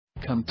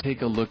come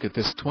take a look at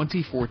this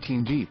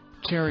 2014 Jeep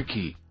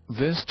Cherokee.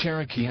 This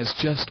Cherokee has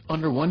just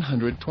under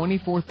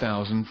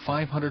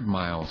 124,500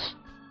 miles.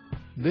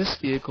 This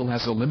vehicle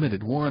has a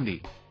limited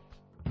warranty.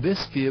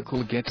 This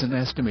vehicle gets an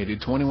estimated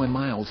 21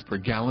 miles per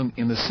gallon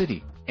in the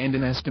city, and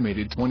an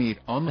estimated 28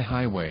 on the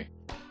highway.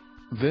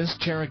 This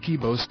Cherokee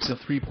boasts a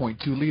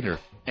 3.2-liter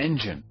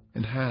engine,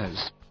 and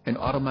has an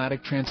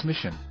automatic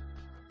transmission.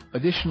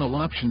 Additional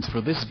options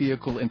for this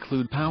vehicle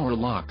include power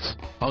locks,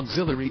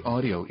 auxiliary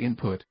audio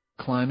input,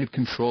 climate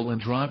control and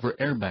driver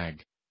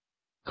airbag.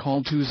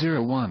 Call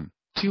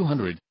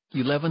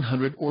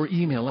 201-200-1100 or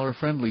email our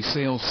friendly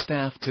sales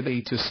staff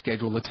today to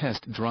schedule a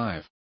test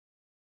drive.